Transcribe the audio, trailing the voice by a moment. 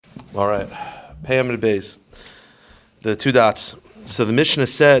All right. Payam and base. The two dots. So the Mishnah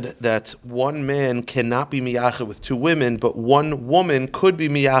said that one man cannot be miyachid with two women, but one woman could be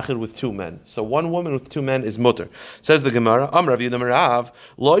miyachid with two men. So one woman with two men is mutter. Says the Gemara, Rav Yudam Rav,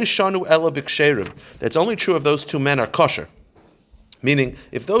 lo yishanu ela b'ksherim. That's only true if those two men are kosher. Meaning,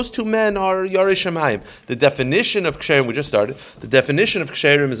 if those two men are Yarei Shemayim, the definition of ksherim, we just started, the definition of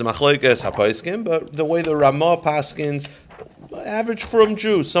ksherim is a machlokes hapaiskim, but the way the Ramah paskins, average from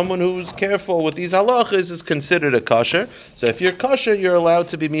Jew, someone who's careful with these halachas is considered a kosher. So if you're kosher, you're allowed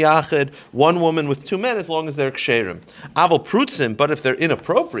to be miyachid one woman with two men as long as they're ksherim. Aval prutzim, but if they're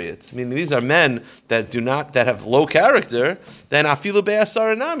inappropriate, I mean these are men that have low character, then afilu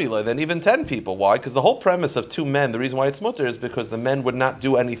be'asar namila, then even 10 people. Why? Because the whole premise of two men, the reason why it's mutter is because the men would not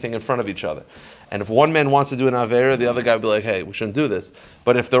do anything in front of each other. And if one man wants to do an avera, the other guy would be like, hey, we shouldn't do this.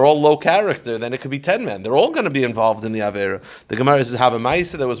 But if they're all low character, then it could be 10 men. They're all going to be involved in the avera. The Gemara says, have a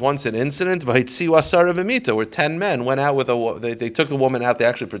ma'isa. There was once an incident, where 10 men went out with they took the woman out. They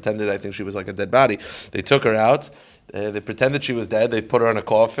actually pretended, I think she was like a dead body. They took her out. They pretended she was dead. They put her in a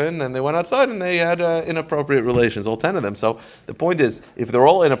coffin, and they went outside, and they had inappropriate relations, all 10 of them. So the point is, if they're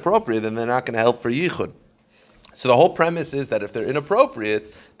all inappropriate, then they're not going to help for yichud. So the whole premise is that if they're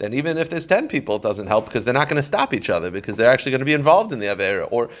inappropriate, then even if there's 10 people, it doesn't help because they're not going to stop each other because they're actually going to be involved in the avera.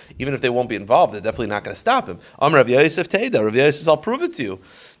 Or even if they won't be involved, they're definitely not going to stop him. Rav Yosef Teida, Rav Yosef says, I'll prove it to you.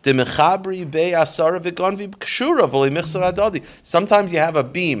 Sometimes you have a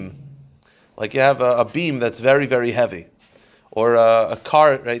beam, like you have a beam that's very, very heavy. Or a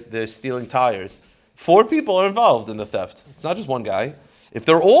car, right, they're stealing tires. 4 people are involved in the theft. It's not just one guy. If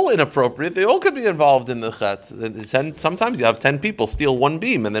they're all inappropriate, they all could be involved in the chet. Sometimes you have 10 people steal one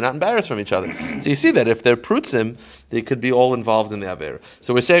beam and they're not embarrassed from each other. So you see that if they're prutzim, they could be all involved in the avera.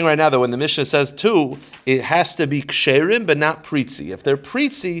 So we're saying right now that when the Mishnah says 2, it has to be ksherim but not pritzi. If they're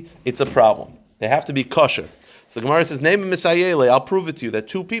pritzi, it's a problem. They have to be kosher. So the Gemara says, name a misayele, I'll prove it to you, that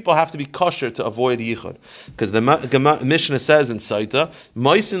 2 people have to be kosher to avoid yichud. Because the Mishnah says in Saita,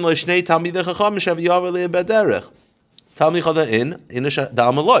 Moisin le'shnei talmidei chacham shav yavel le'bederech. The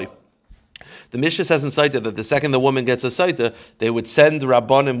Mishnah says in Saita that the second the woman gets a Saita, they would send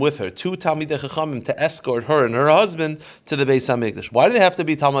Rabbanim with her, 2 Talmidei Chachamim, to escort her and her husband to the Beis HaMikdash. Why do they have to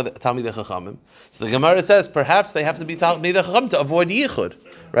be Talmidei Chachamim? So the Gemara says perhaps they have to be Talmidei Chachamim to avoid yichud.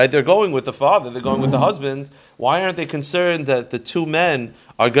 Right? They're going with the father, they're going with the husband. Why aren't they concerned that the 2 men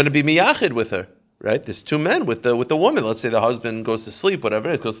are going to be miyachid with her? Right? There's 2 men with the woman. Let's say the husband goes to sleep, whatever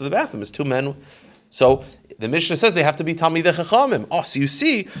it is, goes to the bathroom. There's 2 men. So the Mishnah says they have to be Talmidei Chachamim. Oh, so you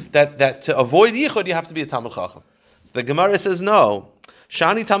see that to avoid yichud you have to be a Talmid Chacham. So the Gemara says no.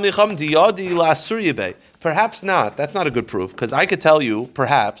 Shani Talmidei Chachamim diyadi la'asur yibei. Perhaps not. That's not a good proof because I could tell you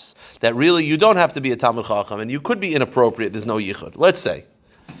perhaps that really you don't have to be a Talmid Chacham and you could be inappropriate. There's no yichud. Let's say.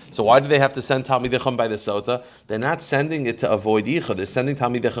 So why do they have to send Talmidei Chacham by the Sota? They're not sending it to avoid yichud. They're sending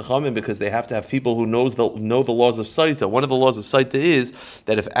Talmidei Chachamim because they have to have people who know the laws of Saita. One of the laws of Saita is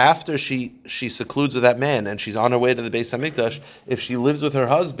that if after she secludes with that man and she's on her way to the Beis HaMikdash, if she lives with her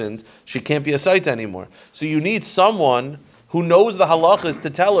husband, she can't be a Saita anymore. So you need someone who knows the halachas to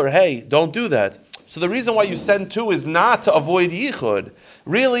tell her, hey, don't do that. So the reason why you send 2 is not to avoid yichud.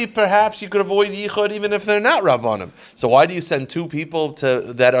 Really, perhaps you could avoid yichud even if they're not rabbanim. So why do you send 2 people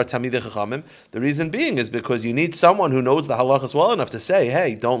that are Talmidei Chachamim? The reason being is because you need someone who knows the halachas well enough to say,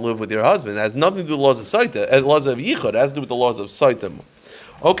 hey, don't live with your husband. It has nothing to do with the laws of Saita, laws of yichud. It has to do with the laws of Saita.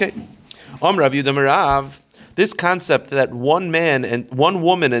 Okay. Rav Yudam Rav. This concept that one man and one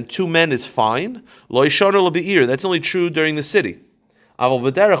woman and 2 men is fine, lo yishanu l'be'ir. That's only true during the city.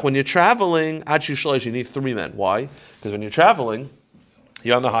 When you're traveling, you need 3 men. Why? Because when you're traveling,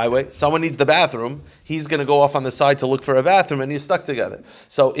 you're on the highway, someone needs the bathroom, he's going to go off on the side to look for a bathroom, and you're stuck together.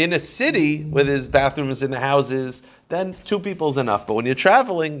 So in a city where there's bathrooms in the houses, then 2 people is enough. But when you're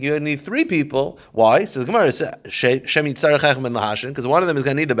traveling, you need 3 people. Why? So the Gemara says, because one of them is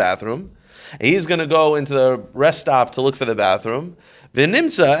going to need the bathroom, and he's going to go into the rest stop to look for the bathroom. And then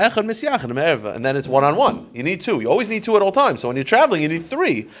it's one-on-one. You need 2. You always need 2 at all times. So when you're traveling, you need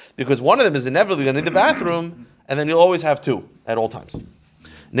 3, because one of them is inevitably going to need the bathroom, and then you'll always have 2 at all times.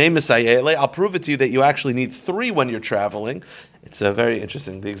 Name Misayele, I'll prove it to you that you actually need 3 when you're traveling. It's very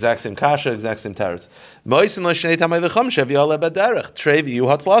interesting. The exact same kasha, exact same teretz.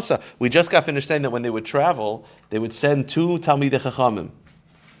 We just got finished saying that when they would travel, they would send 2 Talmidei Chachamim.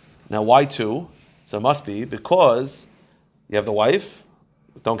 Now, why 2? So it must be because you have the wife,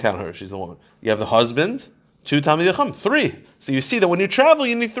 don't count her, she's the woman. You have the husband, 2 Talmidei Chacham, 3. So you see that when you travel,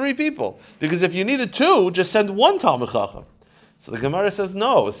 you need 3 people. Because if you needed 2, just send 1 Talmid Chacham. So the Gemara says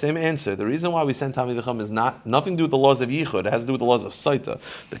no, same answer. The reason why we send Talmidei Chacham is nothing to do with the laws of Yichud. It has to do with the laws of Saita.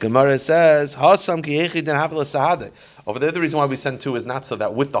 The Gemara says, Hasam ki echid den havela sahade. Over there, the reason why we send two is not so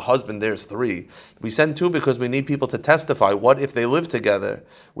that with the husband there's three. We send two because we need people to testify. What if they live together?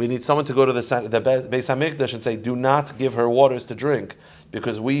 We need someone to go to the Beis HaMikdash and say, do not give her waters to drink,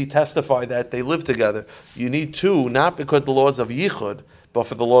 because we testify that they live together. You need two, not because the laws of Yichud, but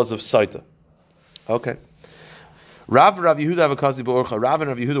for the laws of Saita. Okay. Rav and Rav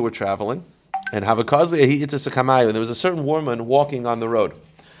Yehuda were traveling, and there was a certain woman walking on the road.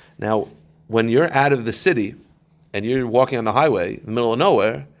 Now, when you're out of the city and you're walking on the highway in the middle of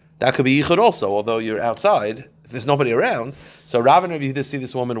nowhere, that could be Yichud also, although you're outside, if there's nobody around. So Rav and Rav Yehuda see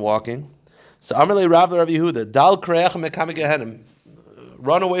this woman walking. So Amarle Rav and Rav Yehuda, Dal Kreach Mekame Gehenim,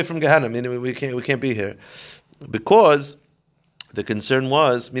 run away from Gehenna, meaning we can't be here. Because the concern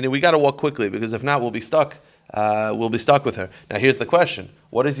was, meaning we got to walk quickly, because if not, we'll be stuck. With her. Now here's the question.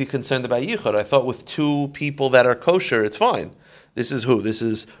 What is he concerned about Yichud? I thought with two people that are kosher, it's fine. This is who? This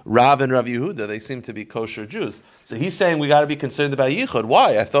is Rav and Rav Yehuda. They seem to be kosher Jews. So he's saying we got to be concerned about Yichud.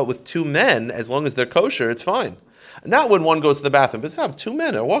 Why? I thought with two men, as long as they're kosher, it's fine. Not when one goes to the bathroom, but it's not, two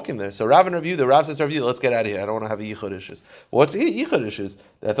men are walking there. So Rav and Rav Yehuda, Rav says to Rav Yehuda, let's get out of here. I don't want to have Yichud issues. What's Yichud issues?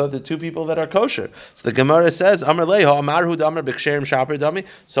 I thought the two people that are kosher. So the Gemara says, Amar Leho, Amar Hud Amar B'Ksherim Shaper Dami.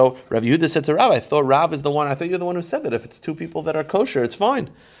 So Rav Yehuda said to Rav, I thought Rav is the one, I thought you're the one who said that if it's two people that are kosher, it's fine.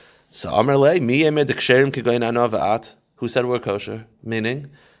 So Amar Le, Mi Emed Ksherim Kigoyin Anovat. Who said we're kosher?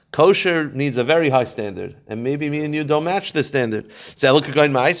 Meaning, kosher needs a very high standard, and maybe me and you don't match the standard. So I look at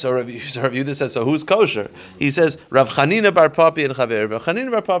going mais, or Rav Yehuda says, so who's kosher? He says, Rav Chanina bar Papi and Chaver, Rav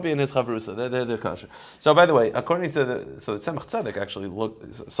Chanina bar Papi and his Chavrusa, they're kosher. So by the way, according to the Tzemach Tzedek actually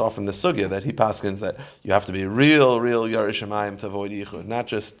saw from the Sugya that he paskins that you have to be real Yerush Shamayim to avoid Yichud, not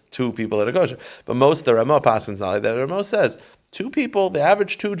just two people that are kosher. But most the Ramah paskins that Ramah says, two people, the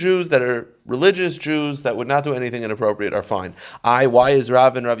average two Jews that are religious Jews that would not do anything inappropriate are fine. Why is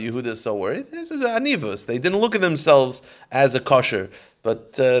Rav and Rav Yehuda so worried? This is anivus. They didn't look at themselves as a kosher,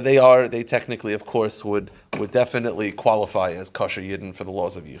 but they technically, of course, would definitely qualify as kosher yidden for the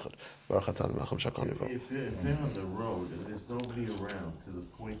laws of Yichud. If they're on the road and there's nobody around to the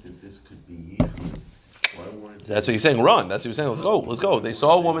point that this could be Yichud, why weren't That's what he's saying, run. That's what he's saying, let's go. They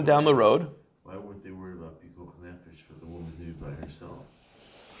saw a woman down the road. Why weren't they worried about Pikuach Nefesh for the woman to be by herself?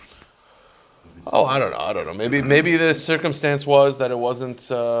 Oh, I don't know. Maybe the circumstance was that it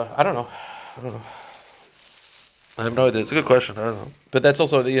wasn't. I don't know. I have no idea. It's a good question. I don't know. But that's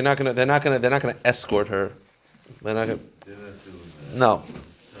also they're not gonna escort her. They're not doing that. No.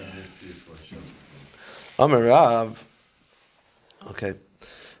 Amar Rav. Okay.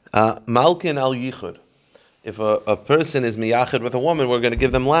 Malkin al Yichud. If a person is miyachid with a woman, we're going to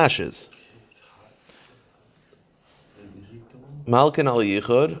give them lashes. Malkin al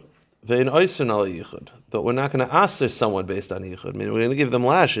Yichud. Vein oisun al Yichud. But we're not going to answer someone based on Yichud. Meaning we're going to give them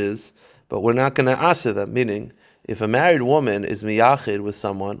lashes, but we're not going to answer them. Meaning, if a married woman is miyachid with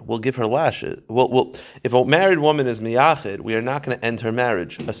someone, we'll give her lashes. If a married woman is miyachid, we are not going to end her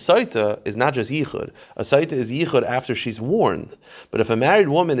marriage. A saita is not just yichud. A saita is yichud after she's warned. But if a married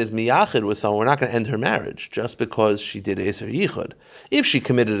woman is miyachid with someone, we're not going to end her marriage just because she did eser yichud. If she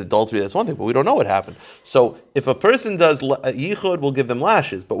committed adultery, that's one thing, but we don't know what happened. So if a person does yichud, we'll give them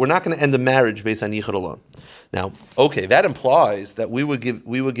lashes, but we're not going to end the marriage based on yichud alone. Now, okay, that implies that we would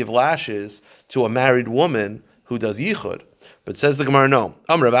give lashes to a married woman who does yichud, but says the Gemara, no.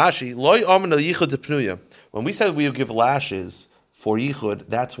 Amar Rashi, loy amen al yichud tepnuya. When we said we would give lashes for yichud,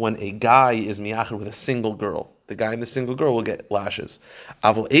 that's when a guy is miyachid with a single girl. The guy and the single girl will get lashes.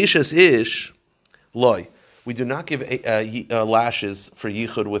 Aval eshes ish loy. We do not give lashes for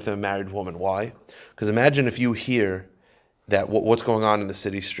yichud with a married woman. Why? Because imagine if you hear that what's going on in the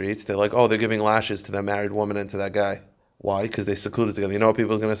city streets. They're like, oh, they're giving lashes to that married woman and to that guy. Why? Because they secluded together. You know what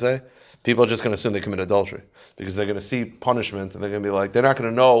people are going to say? People are just going to assume they commit adultery because they're going to see punishment and they're going to be like, they're not going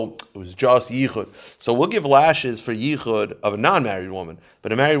to know it was just yichud. So we'll give lashes for yichud of a non-married woman,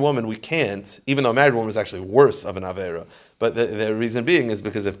 but a married woman we can't, even though a married woman is actually worse of an avera. But the reason being is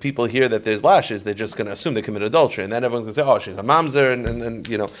because if people hear that there's lashes, they're just going to assume they commit adultery, and then everyone's going to say, oh, she's a mamzer, and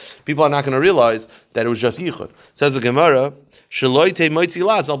people are not going to realize that it was just yichud. Says the Gemara,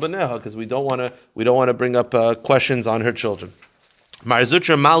 because we don't want to bring up questions on her children.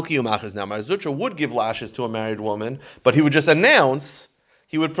 Marzutra Malki Umachas. Now, Marzutra would give lashes to a married woman, but he would just announce,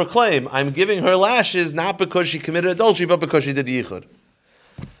 he would proclaim, I'm giving her lashes not because she committed adultery, but because she did yichud.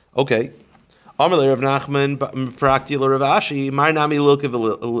 Okay. Amalei Rav Nachman Prakti Rav Ashi Mar Nami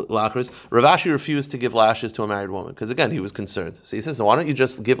Lilkiv Lachris. Rav Ashi refused to give lashes to a married woman because again he was concerned. So he says, so why don't you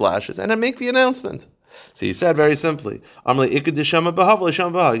just give lashes and then make the announcement? So he said very simply, Amalei Ikad Deshama B'Hav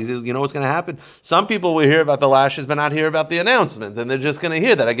L'Sham B'Hav. He says, you know what's going to happen? Some people will hear about the lashes but not hear about the announcement, and they're just going to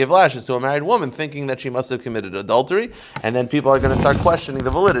hear that I give lashes to a married woman, thinking that she must have committed adultery, and then people are going to start questioning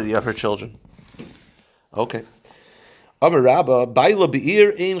the validity of her children. Okay. If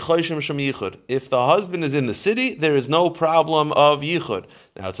the husband is in the city, there is no problem of yichud.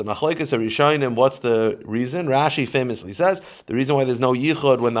 Now it's a machlekes harishonim. What's the reason? Rashi famously says the reason why there's no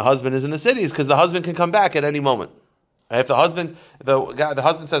yichud when the husband is in the city is because the husband can come back at any moment. If the husband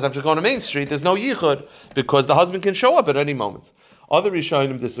says I'm just going to Main Street, there's no yichud because the husband can show up at any moment. Other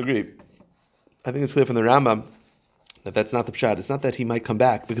rishonim disagree. I think it's clear from the Rambam that's not the pshat. It's not that he might come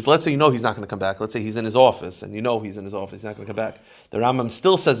back, because let's say you know he's not going to come back. Let's say he's in his office, and you know he's in his office, he's not going to come back. The Rambam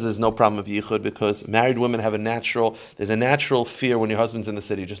still says there's no problem of yichud, because married women have there's a natural fear when your husband's in the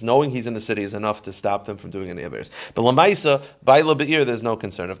city. Just knowing he's in the city is enough to stop them from doing any affairs. But lamaisa, by be'ir, there's no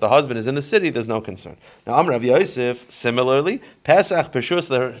concern. If the husband is in the city, there's no concern. Now, Amar Rav Yosef, similarly, Pesach Peshus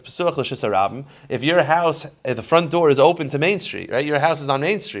L'Shus Harabim, if your house, the front door is open to Main Street, right? Your house is on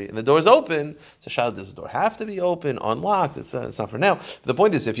Main Street, and the door is open, so does the door have to be open, unlocked? It's not for now. The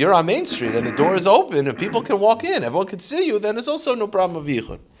point is, if you're on Main Street and the door is open and people can walk in, everyone can see you, then it's also no problem of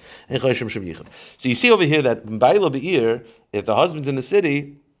yichud. So you see over here that Ba'ila Be'ir, if the husband's in the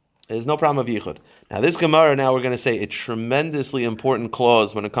city, there's no problem of yichud. Now this Gemara, we're going to say a tremendously important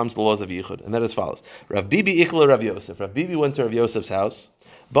clause when it comes to the laws of yichud, and that is as follows. Rav Bibi Ikla Rav Yosef. Rav Bibi went to Rav Yosef's house.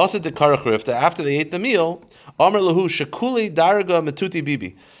 Basit de Karachrifta, after they ate the meal, Amar Lahu Shekuli Darga Metuti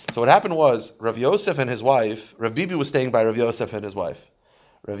Bibi. So what happened was, Rav Yosef and his wife, Rav Bibi was staying by Rav Yosef and his wife.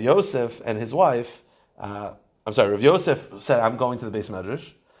 Rav Yosef and his wife, Rav Yosef said, I'm going to the Beis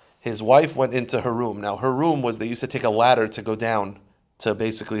Medrash. His wife went into her room. Now her room was, they used to take a ladder to go down to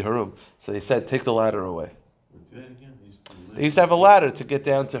basically her room. So they said, take the ladder away. They used to have a ladder to get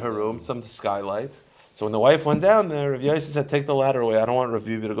down to her room, some skylight. So when the wife went down there, Rav Yosef said, take the ladder away. I don't want Rav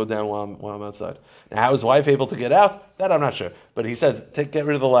Bibi to go down while I'm outside. Now, how was his wife able to get out? That I'm not sure. But he says, get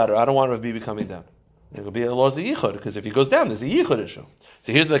rid of the ladder. I don't want Rav Bibi coming down. It will be a laws of yichud, because if he goes down, there's a yichud issue.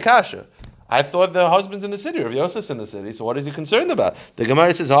 So here's the kasha. I thought the husband's in the city, Rav Yosef's in the city, so what is he concerned about? The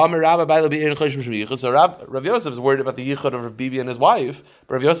Gemara says, so Rav Yosef is worried about the yichud of Rav Bibi and his wife,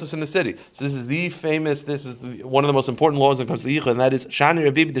 but Rav Yosef's in the city. So this is one of the most important laws when it comes to the yichud, and that is, Shani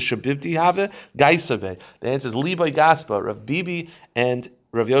Rav Bibi, the Shabibti have Gaisabe. The answer is, Libay Gaspa. Rav Bibi and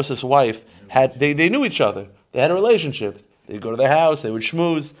Rav Yosef's wife, they knew each other. They had a relationship. They'd go to their house, they would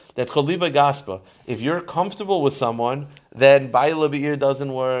schmooze. That's called Libay Gaspa. If you're comfortable with someone, then Ba'ila Be'ir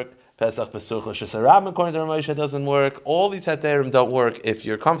doesn't work. Pesach Pesuch L'Shus Harabim, according to Ramosha, doesn't work. All these heterim don't work if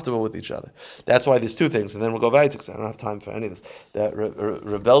you're comfortable with each other. That's why there's two things, and then we'll go weiter, because I don't have time for any of this. That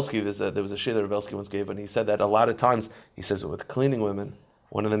Rebelsky, there was a shir that Rebelsky once gave, and he said that a lot of times, he says with cleaning women,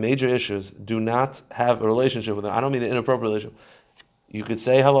 one of the major issues, do not have a relationship with them. I don't mean an inappropriate relationship. You could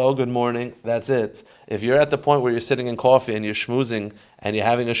say hello, good morning, that's it. If you're at the point where you're sitting in coffee and you're schmoozing and you're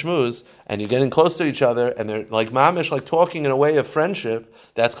having a schmooze and you're getting close to each other and they're like mamish, like talking in a way of friendship,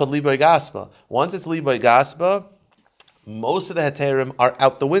 that's called libay gaspa. Once it's libay gaspa, most of the heterim are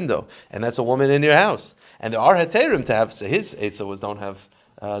out the window, and that's a woman in your house. And there are heterim to have. So his eitzah was don't have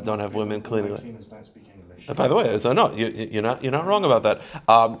women cleaning. By the way, so no, you're not wrong about that.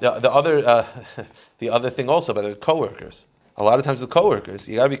 The other thing also by the coworkers. A lot of times with coworkers,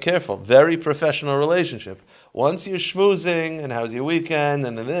 you got to be careful. Very professional relationship. Once you're schmoozing, and how's your weekend,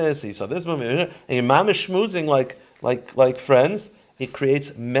 and then this, and you saw this movie, and your mom is schmoozing like friends, it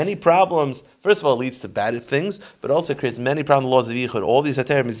creates many problems. First of all, it leads to bad things, but also it creates many problems. The laws of yichud, all these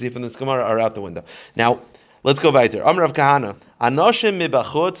heterim you see from this Gemara are out the window. Now, let's go weiter. Amar Rav Kahana, anoshim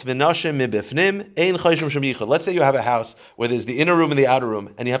mibachutz v'noshim mibifnim ein chayshim shem yichud. Let's say you have a house where there's the inner room and the outer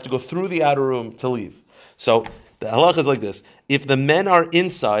room, and you have to go through the outer room to leave. So the halach is like this: if the men are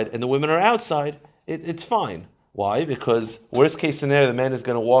inside and the women are outside, it's fine. Why? Because worst case scenario, the man is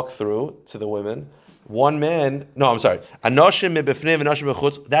going to walk through to the women. Anoshim mibifnim anoshim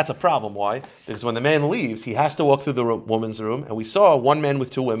b'chutz. That's a problem. Why? Because when the man leaves, he has to walk through the woman's room, and we saw one man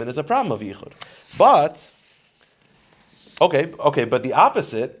with two women is a problem of yichud. But the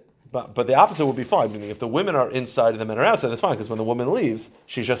opposite. But the opposite would be fine. Meaning, if the women are inside and the men are outside, that's fine. Because when the woman leaves,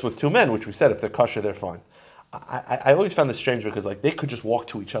 she's just with two men, which we said if they're kosher, they're fine. I always found this strange because they could just walk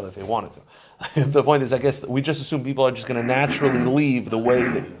to each other if they wanted to. The point is, I guess we just assume people are just going to naturally leave the way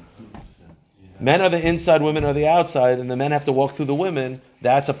that men are the inside, women are the outside, and the men have to walk through the women.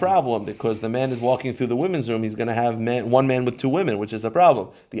 That's a problem because the man is walking through the women's room. He's going to have one man with two women, which is a problem.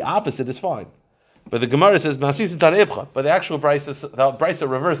 The opposite is fine. But the Gemara says, but the actual Brisa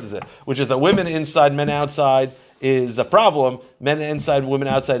reverses it, which is that women inside, men outside is a problem. Men inside, women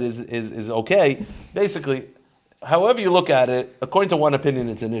outside is okay. Basically, however you look at it, according to one opinion,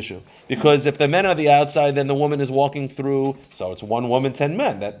 it's an issue. Because if the men are the outside, then the woman is walking through, so it's one woman, 10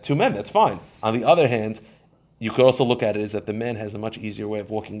 men, two men, that's fine. On the other hand, you could also look at it as that the man has a much easier way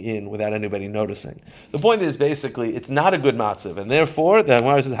of walking in without anybody noticing. The point is, basically, it's not a good matzav, and therefore, the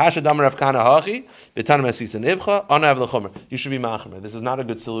Gemara says, Hashadam Rav Kana Hachi, B'tanam Asisan Ibcha, Anav L'chomer. You should be machmer. This is not a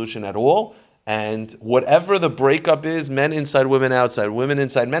good solution at all, and whatever the breakup is, men inside, women outside, women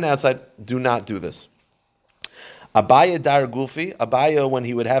inside, men outside, do not do this. Abaya Dar Gufi, Abaya, when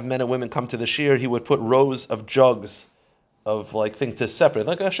he would have men and women come to the shir, he would put rows of jugs of like things to separate,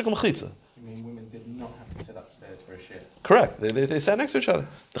 like a shikam chitza. You mean women did not have to sit upstairs for a shir? Correct. They sat next to each other.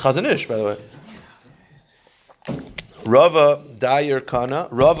 The Chazon Ish, by the way. Rava Dayer Kana.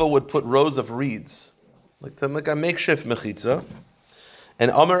 Rava would put rows of reeds, like to make a makeshift mechitza.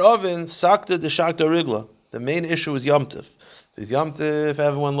 And Amar Ovin Sakta de Shakta Rigla. The main issue is Yom Tif. It's Yom Tif,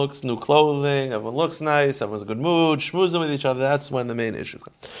 everyone looks new clothing, everyone looks nice, everyone's in a good mood, schmoozing with each other. That's when the main issue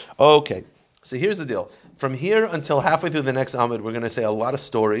comes. Okay, so here's the deal. From here until halfway through the next Amud, we're going to say a lot of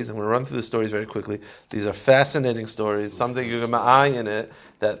stories, and we're going to run through the stories very quickly. These are fascinating stories, something you're going to eye in it,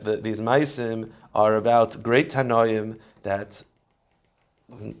 that these Maisim are about great Tanoim, that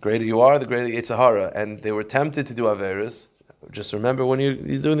the greater you are, the greater the Yitzhahara, and they were tempted to do Averis. Just remember when you're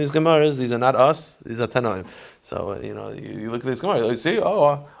doing these Gemaras, these are not us, these are Tanoim. So, you look at these Gemaras, you see,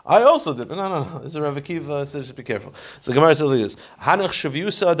 I also did. No. This is Rav Akiva, so just be careful. So the Gemara says like this, Hanach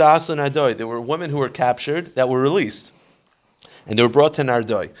Shavyusa Da'asla Nardoi. There were women who were captured that were released. And they were brought to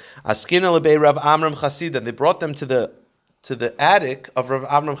Nardoi. Askina Lebei Rav Amram Chasida. They brought them to the attic of Rav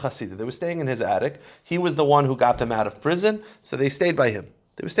Amram Chasida. They were staying in his attic. He was the one who got them out of prison, so they stayed by him.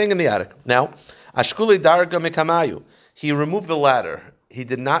 They were staying in the attic. Now, Ashkuli Darga Mekamayu. He removed the ladder. He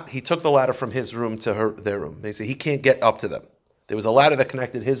took the ladder from his room to their room. They say he can't get up to them. There was a ladder that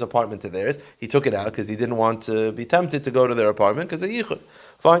connected his apartment to theirs. He took it out because he didn't want to be tempted to go to their apartment because they yichud.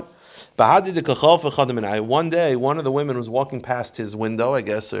 Fine. One day, one of the women was walking past his window, I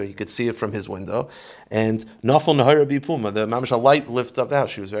guess, or he could see it from his window, and Nafal Nahara Bipuma, the mamash light lifted up the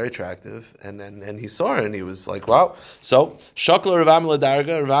house. She was very attractive, and he saw her, and he was like, wow. So, Shakla Ravam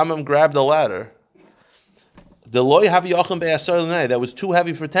Ladarga, Ravamam grabbed the ladder. The loy havi yochem be'asar that was too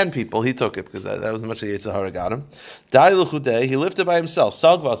heavy for 10 people. He took it because that was how much the Yitzhahara got him. Dai l'chudei, he lifted by himself.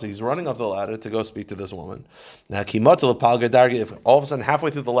 Salgvasa, he's running up the ladder to go speak to this woman. Now kimata l'palga darga. If all of a sudden halfway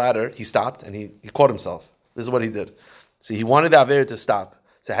through the ladder he stopped and he caught himself. This is what he did. See, he wanted the aver to stop.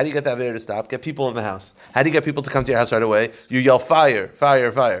 So how do you get that aver to stop? Get people in the house. How do you get people to come to your house right away? You yell fire,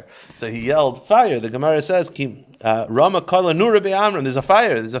 fire, fire. So he yelled fire. The Gemara says, Rama kala nura be'amram. There's a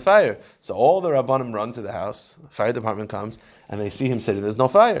fire. So all the Rabbanim run to the house. The fire department comes and they see him sitting. There's no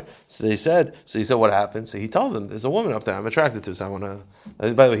fire. So he said, what happened? So he told them, there's a woman up there I'm attracted to. So I want to.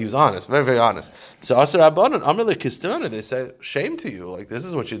 By the way, he was honest, very, very honest. So Asar Rabbanim, Amr lekistana. They said, shame to you. Like this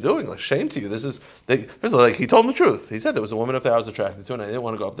is what you're doing. Like shame to you. This is. First of all, like he told them the truth. He said there was a woman up there I was attracted to, and I didn't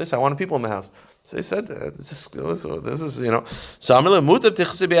want to go up there. So I wanted people in the house. So he said, this is. So Amr lemutav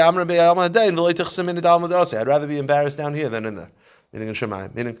tichsi be'amram be'alma dayin v'loy tichsi min edal madasi. I'd rather be embarrassed down here than in there. Meaning in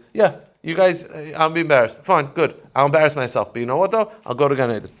Shemayim. Meaning, yeah, you guys, I'll be embarrassed. Fine, good. I'll embarrass myself. But you know what though? I'll go to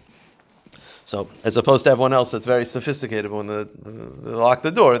Gan Eden. So, as opposed to everyone else that's very sophisticated, when they lock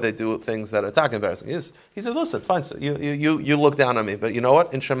the door, they do things that are tak embarrassing. He says, listen, fine, so you look down on me, but you know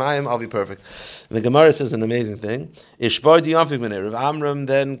what? In Shemayim, I'll be perfect. And the Gemara says an amazing thing. Ishbar diyamfik minei. Rav Amram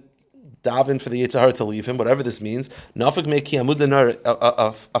then daven for the Yitzhahara to leave him, whatever this means. Nafik meki amud lenar,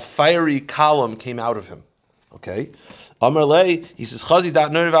 a fiery column came out of him. Okay? Amar lei, he says, Chazi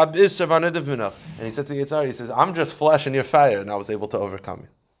dat nerv abis minach. And he said to the Yitzhahara, he says, I'm just flesh and you're fire, and I was able to overcome you.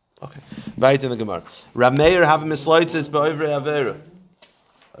 Okay. Right in the Gemara. Rav Meir have a misleitzes be'ovrei avera.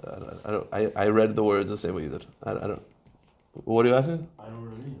 I read the words the same way you did. I don't. What are you asking? I don't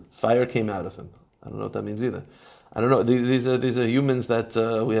really mean. Fire came out of him. I don't know what that means either. I don't know. These are humans that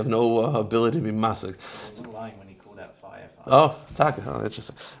we have no ability to be masig. I wasn't lying when he called out fire. Oh, taka. Oh,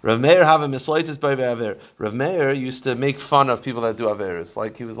 interesting. Rav Meir have a misleitzes be'ovrei avera. Rav Meir used to make fun of people that do averas.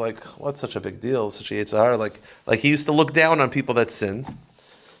 Like he was like, what's such a big deal? Such a yitzhar. Like he used to look down on people that sinned.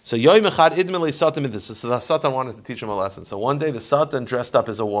 So Yoim Echad Idmeli Satan in this. So the Satan wanted to teach him a lesson. So one day the Satan dressed up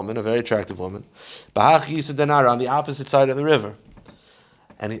as a woman, a very attractive woman, Bahach Yisa Denara on the opposite side of the river.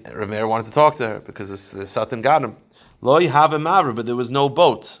 And Rameir wanted to talk to her because the Satan got him. Loi have a mavra, but there was no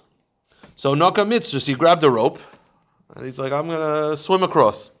boat. So Noka Mitzvah, he grabbed a rope and he's like, I'm gonna swim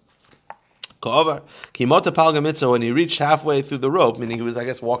across. When he reached halfway through the rope, meaning he was, I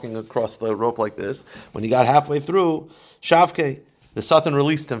guess, walking across the rope like this, when he got halfway through, Shavke, the Satan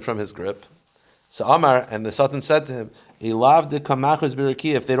released him from his grip. So Amar, and the Satan said to him,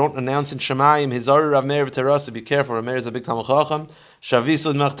 if they don't announce in Shemayim, Hizar Rav Meir v'Terasa, be careful, Rav Meir is a big Talmid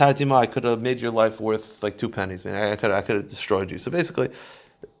Chacham, I could have made your life worth like 2 pennies. I mean, I could have destroyed you. So basically,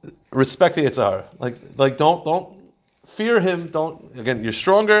 respect the Yitzhar. Like don't fear him. Again, you're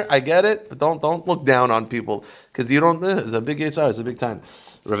stronger. I get it, but don't look down on people because you don't. It's a big Yitzhar. It's a big time.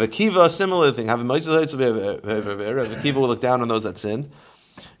 Rav Akiva, similar thing. Rav Akiva will look down on those that sinned.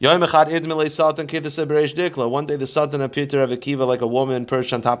 One day the Satan appeared to Rav Akiva like a woman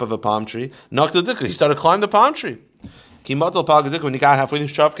perched on top of a palm tree. He started climbing the palm tree. When he got halfway through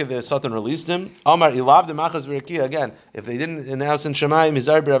Shavke, the Satan released him. Again, if they didn't announce in Shemayim,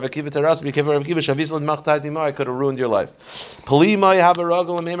 I could have ruined your life.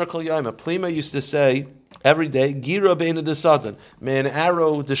 Plima used to say every day, Gira beina the Satan. May an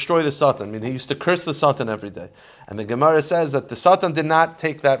arrow destroy the Satan. I mean, he used to curse the Satan every day. And the Gemara says that the Satan did not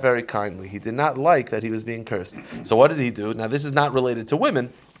take that very kindly. He did not like that he was being cursed. So what did he do? Now, this is not related to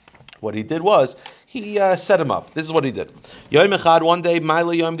women. What he did was, he set him up. This is what he did. Yom Echad, one day,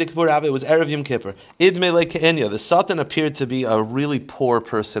 Maila Yom Kippur, it was Erev Yom Kippur. Idmele Ke'enya, the Satan appeared to be a really poor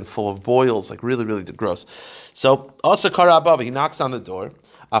person, full of boils, like really, really gross. So, Asa Kara Abava, he knocks on the door.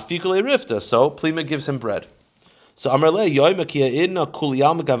 Afikule Rifta, so Plima gives him bread. So Amrle, Yom Idna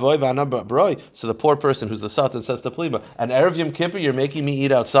Kuliyam Gavoy V'Anam Broi. So the poor person, who's the Satan, says to Plima, and Erev Yom Kippur, you're making me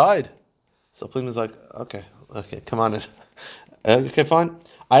eat outside? So Plima's like, okay, come on in. Okay, fine.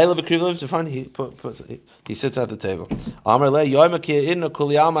 He sits at the table.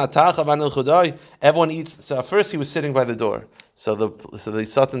 Everyone eats. So at first he was sitting by the door. So the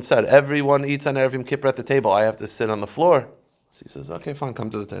Satan said, everyone eats on Erev Yom Kippur at the table. I have to sit on the floor. So he says, okay, fine, come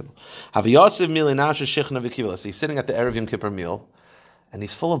to the table. So he's sitting at the Erev Yom Kippur meal, and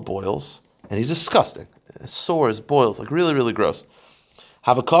he's full of boils, and he's disgusting. Sores, boils, like really, really gross.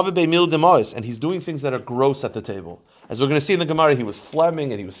 And he's doing things that are gross at the table. As we're going to see in the Gemara, he was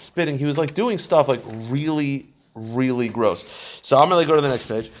phlegming and he was spitting. He was like doing stuff like really, really gross. So I'm going to go to the next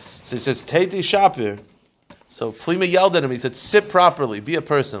page. So he says, Teiti Shapir. So Plima yelled at him. He said, sit properly, be a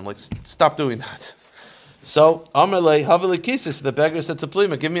person. Like, stop doing that. So Amalei Havali Kisis, the beggar said to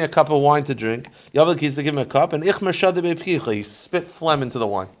Plima, give me a cup of wine to drink. Yavali Kisis to give him a cup, and Ichmer Shade Be'Pchicha, he spit phlegm into the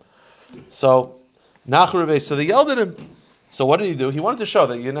wine. So Nachrebe, so they yelled at him. So what did he do? He wanted to show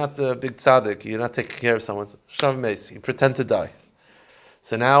that you're not a big tzaddik, you're not taking care of someone. Shav Meis, you pretend to die.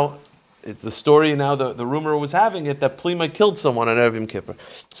 So now, it's the story now, the rumor was having it that Plima killed someone on Erev Yom Kippur.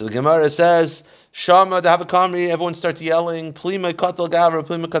 So the Gemara says, Shama Dahabakamri, everyone starts yelling, Plima Katal Gavra,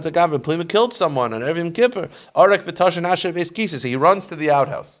 Plima Katal Gavra, Plima killed someone on Erev Yom Kippur. Arek V'Tashan Asher Beis Kisis. He runs to the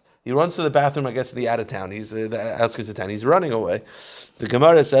outhouse. He runs to the bathroom, I guess, the out of town. He's the outskirts of town. He's running away. The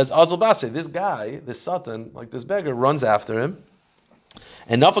Gemara says, Azal Basri, this guy, this Satan, like this beggar, runs after him,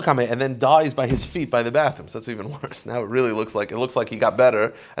 and Nafakame, and then dies by his feet by the bathroom. So that's even worse. Now it looks like he got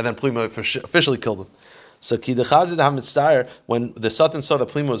better, and then Plima officially killed him. So Kidachazid HaMitzayir, when the Satan saw that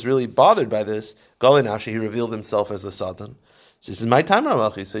Plima was really bothered by this, Galinashi, he revealed himself as the Satan. So he says, my time,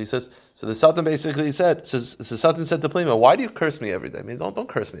 Ramachi. So he says, so the Satan basically said, the Satan said to Plima, why do you curse me every day? I mean, don't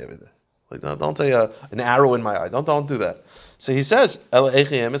curse me every day. Like, don't take an arrow in my eye. Don't do that. So he says, so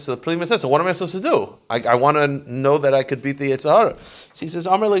the Plima says, so what am I supposed to do? I want to know that I could beat the Yitzhar. So he says,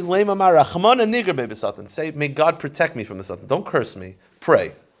 say, may God protect me from the Satan. Don't curse me.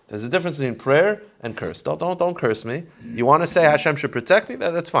 Pray. There's a difference between prayer and curse. Don't curse me. You want to say Hashem should protect me?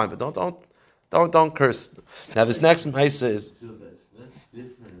 That's fine, but don't curse. Now this next Maisa is. So that's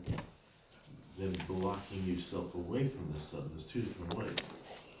different than blocking yourself away from the sun. There's two different ways.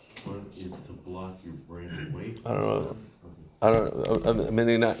 One is to block your brain away from the sun. I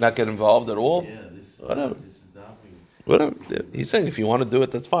mean, not get involved at all. Yeah, whatever. This is stopping. Whatever. He's saying if you want to do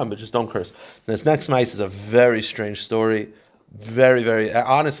it, that's fine, but just don't curse. This next Maisa is a very strange story. Very, very,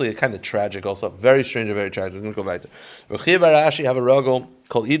 honestly, kind of tragic also. Very strange and very tragic. I'm going to go back to Rav Chia bar Ashi have a ruggle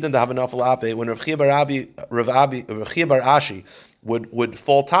called Eden to have an awful ape. When Rav Chia bar Ashi would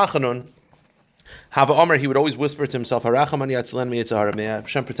fall tachanun, have a omer, he would always whisper to himself, Haracham ani yatzlen mi yitzhar, may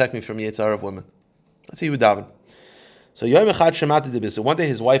Hashem protect me from yitzhar of women. That's how he would daven. So Yom Echad shemati debis. So one day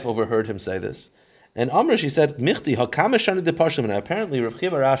his wife overheard him say this. And Amr, she said, Michti, hakama shana de pashlim. Apparently Rav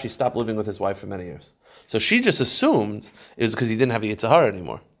Chia bar Ashi stopped living with his wife for many years. So she just assumed it was because he didn't have a Yitzhahara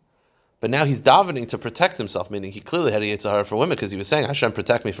anymore. But now he's davening to protect himself, meaning he clearly had a Yitzhahara for women because he was saying, Hashem,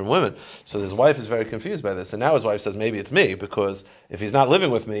 protect me from women. So his wife is very confused by this. And now his wife says, maybe it's me, because if he's not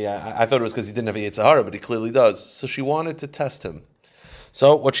living with me, I thought it was because he didn't have a Yitzhahara, but he clearly does. So she wanted to test him.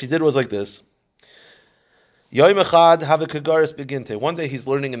 So what she did was like this. Yoim echad have a kagaris beginte. One day he's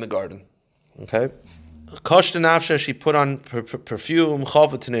learning in the garden. Okay. Koshta nafsha, she put on perfume,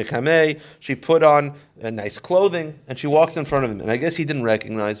 chavatane kameh, she put on nice clothing, and she walks in front of him. And I guess he didn't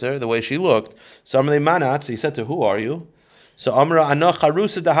recognize her, the way she looked. So Amrle manat, so he said to her, who are you? So Amra ano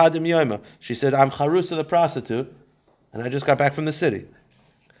charusa dahadim yoima. She said, I'm Charusa the prostitute, and I just got back from the city.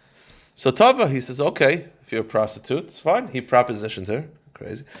 So Tava, he says, okay, if you're a prostitute, it's fine. He propositioned her.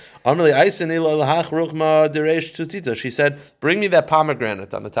 Crazy. She said, bring me that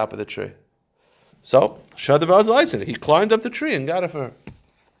pomegranate on the top of the tree. So, he climbed up the tree and got it for her.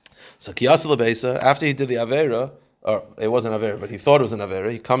 So, after he did the Avera, or it wasn't Avera, but he thought it was an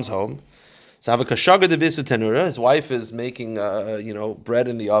Avera, he comes home. So, his wife is making, bread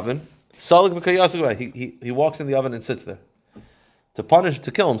in the oven. He walks in the oven and sits there. To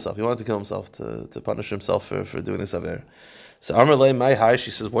kill himself. He wanted to kill himself, to punish himself for doing this Avera. So, Amrle my high, she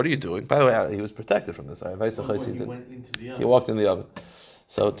says, what are you doing? By the way, he was protected from this. He walked in the oven.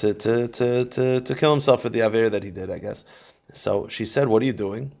 So to kill himself for the aver that he did, I guess. So she said, "What are you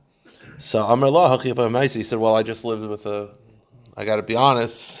doing?" So Amar La he said, "Well, I just lived with a. I got to be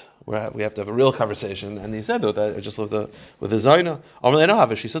honest. We have to have a real conversation." And he said, "I just lived with a Zaina." Amar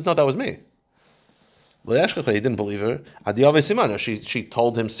La she said, "No, that was me." He didn't believe her. She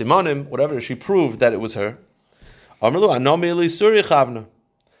told him Simonim, whatever. She proved that it was her. Amar La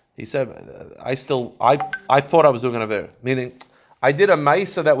he said, "I thought I was doing an aver, meaning." I did a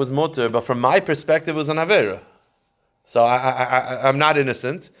ma'isa that was mutter, but from my perspective, it was an avera. So I'm not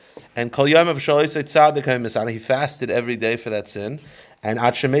innocent. And kol yom he fasted every day for that sin. And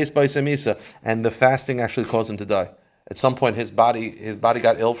and the fasting actually caused him to die. At some point, his body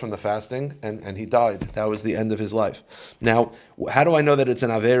got ill from the fasting, and he died. That was the end of his life. Now, how do I know that it's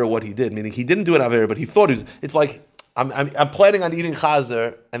an avera what he did? Meaning, he didn't do an avera, but he thought it was. It's like. I'm planning on eating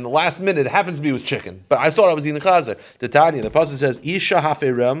chazer, and the last minute it happens to be with chicken. But I thought I was eating chazer. The pasuk says, "Isha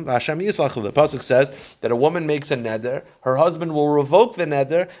haferem v'Hashem yislach." The pasuk says that a woman makes a neder, her husband will revoke the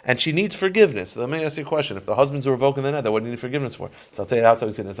neder, and she needs forgiveness. So let me ask you a question: if the husband's revoking the neder, what do you need forgiveness for? So I'll tell you how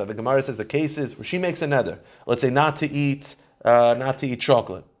we've seen this. So the Gemara says the case is where she makes a neder. Let's say not to eat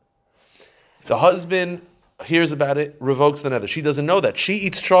chocolate. The husband hears about it, revokes the neder. She doesn't know that. She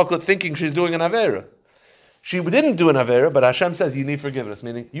eats chocolate thinking she's doing an avera. She didn't do an avera, but Hashem says you need forgiveness.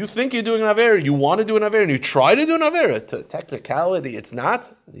 Meaning, you think you're doing an avera, you want to do an avera, and you try to do an avera. To technicality, it's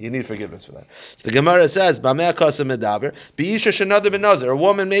not. You need forgiveness for that. So the Gemara says, "B'mei kasem medaber, b'isha shenadar b'nazir." A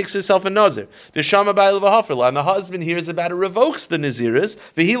woman makes herself a nazir. V'shama b'ayla v'hafrila, and the husband hears about it, revokes the naziris.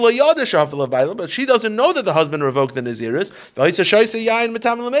 V'hi lo yada shafila b'ayla, but she doesn't know that the husband revoked the naziris. V'hisa shaisa yayin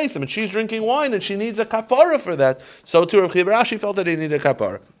metam l'meisam, and she's drinking wine, and she needs a kapara for that. So too, Rav Chibrashi felt that he needed a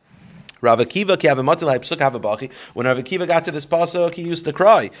kapara. Rav Akiva when Rav Akiva got to this pasuk, he used to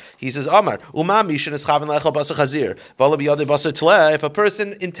cry. He says, Amar, if a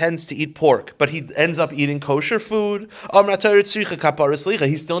person intends to eat pork, but he ends up eating kosher food,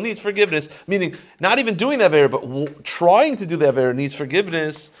 he still needs forgiveness. Meaning, not even doing the aver, but trying to do the aver needs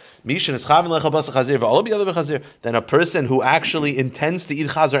forgiveness. Then a person who actually intends to eat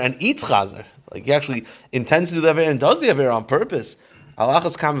chazer and eats chazer, like he actually intends to do the aver and does the aver on purpose,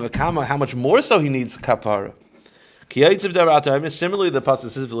 Alachas kama v'kama, how much more so he needs kapara. Similarly, the pasuk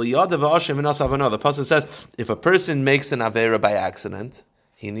says, the pasuk says, if a person makes an avera by accident,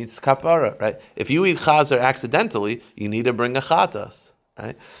 he needs kapara, right? If you eat chazer accidentally, you need to bring a chatas.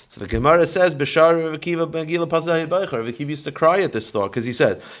 Right? So the Gemara says, Bishar Rav Akiva Begila Pasah Rav Akiva used to cry at this thought because he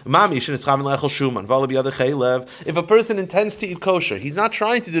said, if a person intends to eat kosher, he's not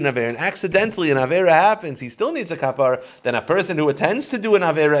trying to do an avera, and accidentally an avera happens, he still needs a kapara. Then a person who intends to do an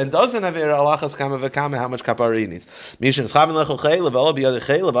avera and does an avera, alachas kama v'kama, how much kapara he needs. Asi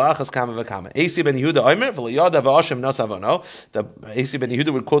ben Yehuda Omer, the Asi ben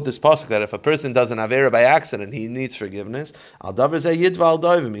Yehuda would quote this pasuk that if a person does an avera by accident, he needs forgiveness. Al davar zeh yidval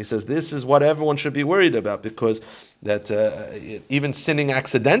doivim. He says this is what everyone should be worried about, because that even sinning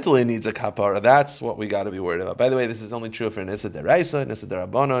accidentally needs a kapara. That's what we got to be worried about. By the way, this is only true for Nisa Deraisa, Nisa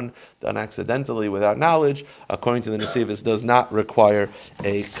Derabanan, done accidentally without knowledge. According to the Nesivos, does not require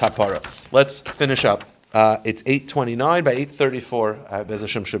a kapara. Let's finish up. It's 8:29 by 8:34. Bez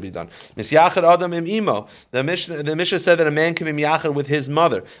Hashem should be done. Misyachad Adam im imo. The Mishnah said that a man can be miyachad with his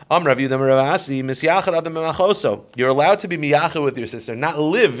mother. Rav Yehuda Ravasi Misyachad Adam im achoso. You're allowed to be miyachad with your sister, not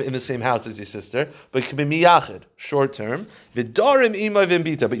live in the same house as your sister, but you can be miyachad short term. Vidarim imo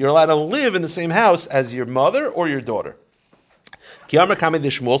v'imbita, but you're allowed to live in the same house as your mother or your daughter. Kiyama Kami the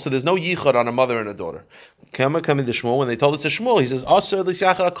Shmuel, so there's no yichud on a mother and a daughter. Kiyama Kami the Shmuel, when they told us to Shmuel, he says, Aser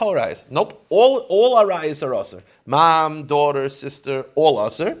l'syachar akol rayas. Nope, all our rayas are aser. Mom, daughter, sister, all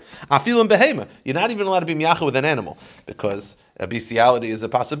aser. Afilum behema. You're not even allowed to be miyachid with an animal, because bestiality is a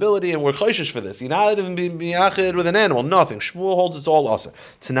possibility, and we're choishish for this. You're not allowed to even be miyachid with an animal, nothing. Shmuel holds it's all aser.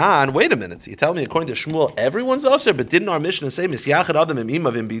 Tanan, wait a minute, you tell me according to Shmuel, everyone's aser, but didn't our Mishnah say, Misyachid adam im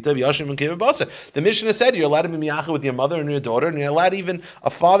imav im bitav yashim and kivav aser? The Mishnah said you're allowed to be miyachid with your mother and your daughter, and you're allowed even, a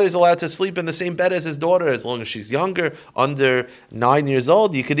father is allowed to sleep in the same bed as his daughter, as long as she's younger, under 9 years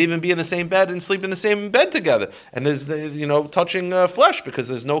old. You could even be in the same bed and sleep in the same bed together. And there's touching flesh, because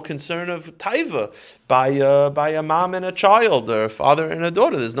there's no concern of taiva by a mom and a child, or a father and a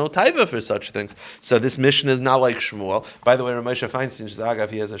daughter. There's no taiva for such things. So this Mishnah is not like Shmuel. By the way, Ramesha Feinstein Zagav,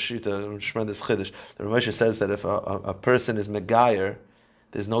 he has a shita, tremendous chiddush. The Ramesha says that if a person is megayer,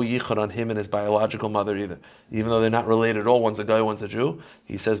 there's no yichud on him and his biological mother either, even though they're not related at all. One's a guy, one's a Jew.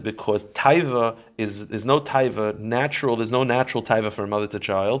 He says because taiva is no taiva natural. There's no natural taiva for a mother to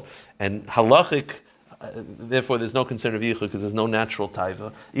child, and halachic. Therefore, there's no concern of yichud because there's no natural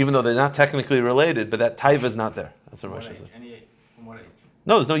taiva, even though they're not technically related. But that taiva is not there. That's what Rashi says. From what age?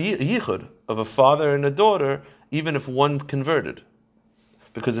 No, there's no yichud of a father and a daughter, even if one converted,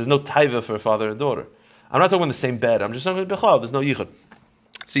 because there's no taiva for a father and daughter. I'm not talking in the same bed. I'm just talking about bechal. There's no yichud.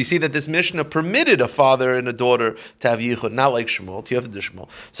 So you see that this Mishnah permitted a father and a daughter to have yichud, not like Shmuel. You have the Shmuel.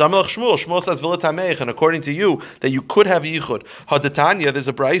 So Amalek Shmuel says v'letameich, and according to you, that you could have yichud. Hadatanya, there's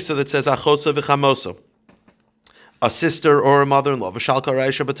a brayso that says achosa v'chamoso, a sister or a mother-in-law, v'shalka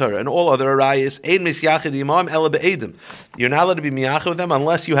ra'isha b'torah, and all other arayis, ein misyachid imam ela be'edim. You're not allowed to be miyachid with them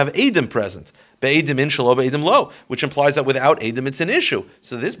unless you have edim present. Be'edim in shalo, be'edim lo, which implies that without edim it's an issue.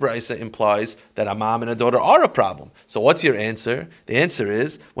 So this brisa implies that a mom and a daughter are a problem. So what's your answer? The answer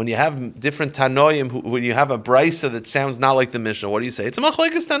is, when you have different tanoim, when you have a brisa that sounds not like the Mishnah, what do you say? It's a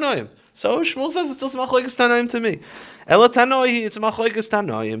machlekes tanoim. So Shmuel says it's just machlekes tanoim to me. Ela tanoi, it's machlekes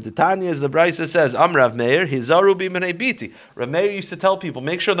tanoim. The Tanya, as the brisa says, Rav Meir, hizaru b'minei biti. Rav Meir used to tell people,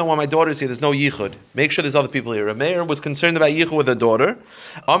 make sure that when my daughter's here, there's no yichud. Make sure there's other people here. Rav Meir was concerned about yichud with a daughter.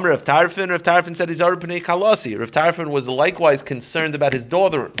 Rav Tarfin said hizaru b'nei kalasi. Rav Tarfin was likewise concerned about his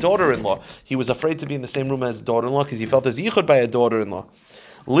daughter-in-law. He was afraid to be in the same room as his daughter-in-law because he felt there's yichud by a daughter-in-law.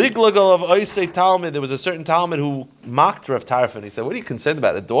 Liglagal of Oisei Talmud, there was a certain Talmud who mocked Rav Tarfon. He said, what are you concerned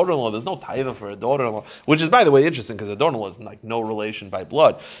about? A daughter-in-law? There's no taiva for a daughter-in-law. Which is, by the way, interesting, because a daughter-in-law is like no relation by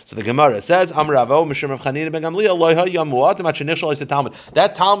blood. So the Gemara says, Amravo, Mishum Rav Chanina ben Gamliel, Loiha Yamuat, Machinishal Oisei Talmud.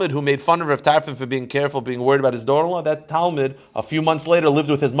 That Talmud who made fun of Rav Tarfon for being careful, being worried about his daughter-in-law, that Talmud, a few months later,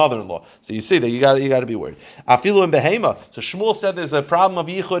 lived with his mother-in-law. So you see that you got to be worried. Afilu in Behema. So Shmuel said there's a problem of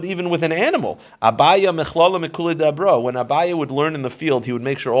yichud even with an animal. Abaya Mechlala Mekuli Dabro. When Abaya would learn in the field, he would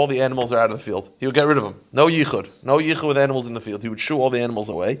make sure all the animals are out of the field. He would get rid of them. No yichud with animals in the field. He would shoo all the animals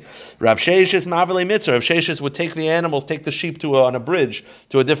away. Rav Sheshis Mavale Mitzvah. Rav Sheshis would take the animals, take the sheep on a bridge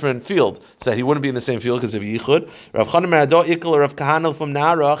to a different field, so he wouldn't be in the same field because of yichud. Rav Chanan Nardo Ikal Rav Kahana from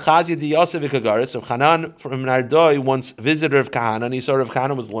Nara Chazia Di Yosef Ikagaris. Rav Chanan from Nardo once visited Rav Kahana, and he saw Rav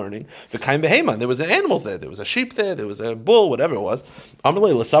Kahana was learning the Kaim Behema. There was animals there. There was a sheep there. There was a bull, whatever it was.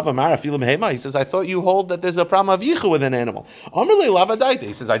 Amalei Lasava Mara Filim Behema. He says, I thought you hold that there's a problem of yichud with an animal. Amalei Lavadaita.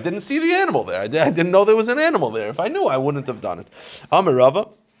 He says, I didn't see the animal there. I didn't know there was an animal there. If I knew, I wouldn't have done it.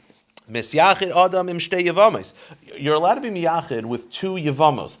 Amarava, Misyachid Adam im shtei yavamis. You're allowed to be miyachid with two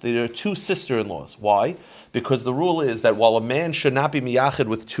yavamos. There are two sister-in-laws. Why? Because the rule is that while a man should not be miyachid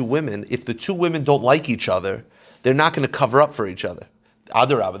with two women, if the two women don't like each other, they're not going to cover up for each other.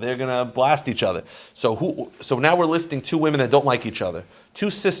 Adarabah, they're going to blast each other. So now we're listing two women that don't like each other.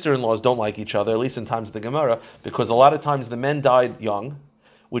 Two sister-in-laws don't like each other, at least in times of the Gemara, because a lot of times the men died young,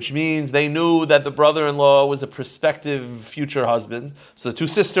 which means they knew that the brother-in-law was a prospective future husband. So the two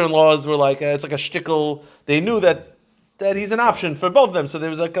sister-in-laws were like, it's like a shtickle. They knew that he's an option for both of them. So there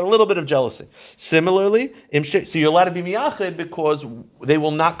was like a little bit of jealousy. Similarly, so you're allowed to be miyachid because they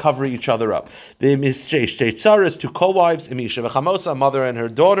will not cover each other up. Two co-wives, a mother and her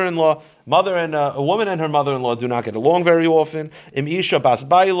daughter-in-law. A woman and her mother-in-law do not get along very often. Imisha bas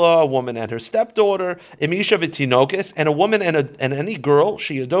baila, a woman and her stepdaughter. Imisha v'tinokes, and a woman and any girl.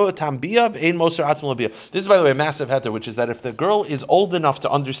 Sheyadoa tambia v'ein moser atzma labia. This is, by the way, a massive heter, which is that if the girl is old enough to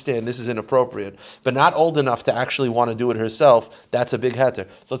understand this is inappropriate, but not old enough to actually want to do it herself, that's a big heter.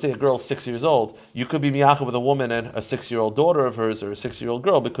 So let's say a girl is 6 years old. You could be miyachid with a woman and a 6-year-old daughter of hers or a 6-year-old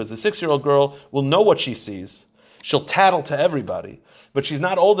girl, because the 6-year-old girl will know what she sees. She'll tattle to everybody, but she's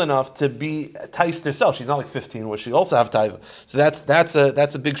not old enough to be taist herself. She's not like 15, where she also have taiva. So that's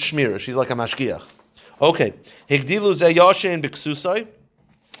a big shmira. She's like a mashgiach. Okay, higdilu ze yashin b'ksusai.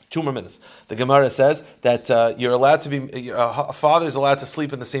 2 more minutes. The Gemara says that you're allowed to be, a father is allowed to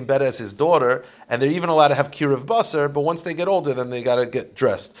sleep in the same bed as his daughter, and they're even allowed to have kiruv basar, but once they get older, then they got to get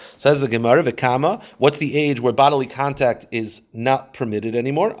dressed. Says the Gemara, V'kama, what's the age where bodily contact is not permitted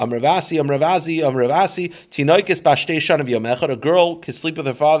anymore? Amravasi, tinoikis bashtei shana v'yomechad, a girl can sleep with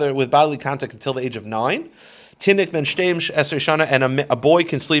her father with bodily contact until the age of 9. Tinik ben shteim eser shana, and a boy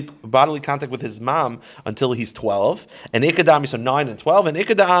can sleep bodily contact with his mom until he's 12. And ikadami, so 9 and 12. And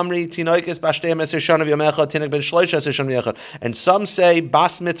ikada amri tinoikes bashteim eser shana v'yamecha tinik ben shloish eser shana v'yachad. And some say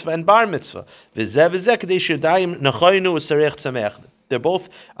bas mitzvah and bar mitzvah. V'zeh kadesh yadayim nachoinu u'sarech tzamech. They're both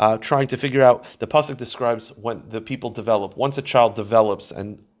trying to figure out. The pasuk describes when the people develop. Once a child develops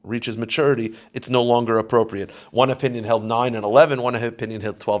and reaches maturity, it's no longer appropriate. One opinion held 9 and 11, one opinion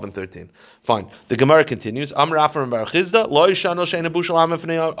held 12 and 13. Fine. The Gemara continues. Amr Afar Bar Chizda, lo yishano she'ena bushalam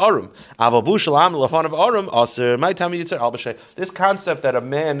efnei arum. Aval bushalam lefanav arum aser my tam yitzer al b'shei. This concept that a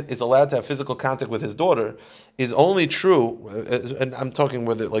man is allowed to have physical contact with his daughter is only true, and I'm talking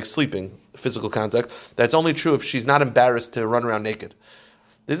with it like sleeping, physical contact, that's only true if she's not embarrassed to run around naked.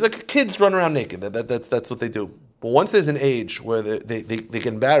 There's like kids run around naked. That's what they do. But once there's an age where they get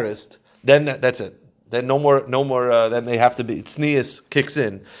embarrassed, then that's it. Then no more. Then they have to be. Tznius kicks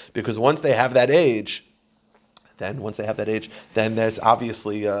in, because once they have that age, then there's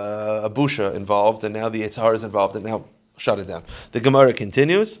obviously a busha involved, and now the Yitzhar is involved, and now shut it down. The Gemara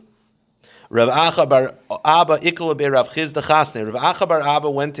continues. Rav Acha bar Abba ikla be Rav Chizda chasne. Rav Acha bar Abba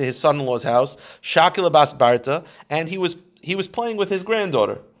went to his son-in-law's house, Shakila bas Barta, and he was playing with his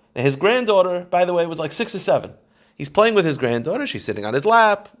granddaughter. Now his granddaughter, by the way, was like 6 or 7. He's playing with his granddaughter. She's sitting on his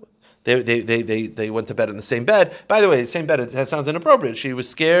lap. They went to bed in the same bed. By the way, the same bed, it sounds inappropriate. She was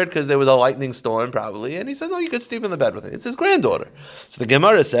scared because there was a lightning storm, probably. And he said, no, you could sleep in the bed with her. It's his granddaughter. So the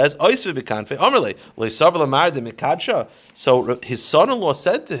Gemara says, so his son-in-law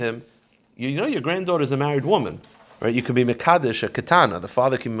said to him, you know your granddaughter is a married woman. Right? You can be Mekadesh a Katana. The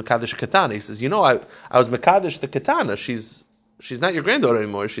father can be Mekadesh a Katana. He says, I was Mekadesh the Katana. She's not your granddaughter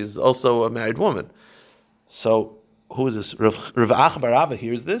anymore. She's also a married woman. So who is this? Rav Acha bar Abba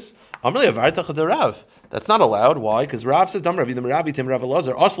hears this. Amrli avartach de Rav. That's not allowed. Why? Because Rav says, "Dam Rav Rabbi Tim Rav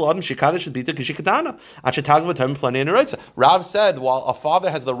Elazar Asla Adam Shikadesh Bita Kishikatana." Achetagva Tam Planei Neroitza. Rav said, while a father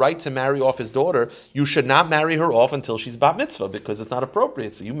has the right to marry off his daughter, you should not marry her off until she's bat mitzvah, because it's not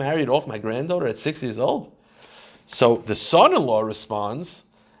appropriate. So you married off my granddaughter at 6 years old. So the son-in-law responds,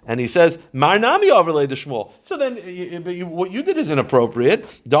 and he says, "Mar nami overlay the Shmuel." So then, what you did is inappropriate.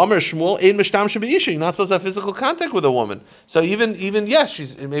 Damer Shmuel ein mishtam shebeisha. You're not supposed to have physical contact with a woman. So even yes,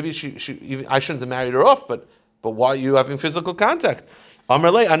 I shouldn't have married her off, but why are you having physical contact?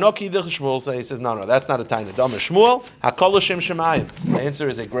 Amrlei anoki dich Shmuel. So he says, no, that's not a taina. Damer Shmuel hakol l'shem shemayim. The answer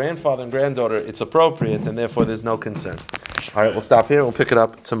is a grandfather and granddaughter. It's appropriate, and therefore there's no concern. All right, we'll stop here. We'll pick it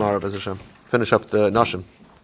up tomorrow, B'ez Hashem. Finish up the Nashim.